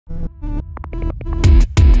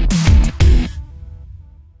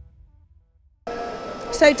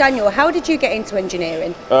So Daniel, how did you get into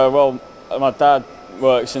engineering? Well, my dad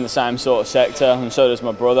works in the same sort of sector, and so does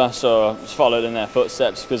my brother. So I just followed in their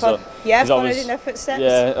footsteps because Followed in their footsteps.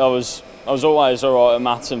 Yeah, I was always alright at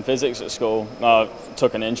maths and physics at school. I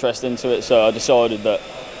took an interest into it, so I decided that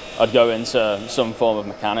I'd go into some form of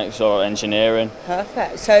mechanics or engineering.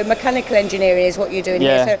 Perfect. So mechanical engineering is what you're doing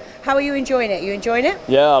here. So how are you enjoying it? You enjoying it?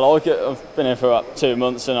 Yeah, I like it. I've been here for about 2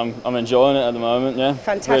 months and I'm enjoying it at the moment. Yeah,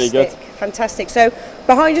 fantastic. Really good. Fantastic. So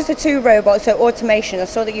behind us are 2 robots, so automation. I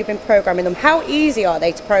saw that you've been programming them. How easy are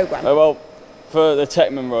they to program? Well, for the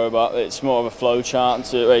Techman robot, it's more of a flow chart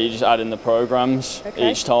where you just add in the programs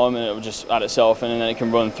each time, and it will just add itself in, and then it can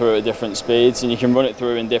run through at different speeds, and you can run it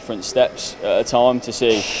through in different steps at a time to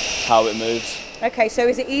see how it moves. Okay, so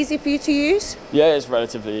is it easy for you to use? Yeah, it's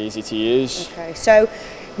relatively easy to use. Okay, so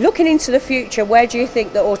looking into the future, where do you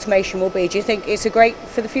think that automation will be? Do you think it's great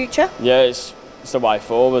for the future? Yeah, it's the way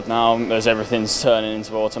forward now, as everything's turning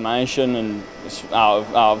into automation, and it's out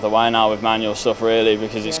of the way now with manual stuff really,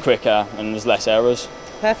 because it's quicker and there's less errors.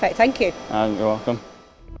 Perfect, thank you. You're welcome.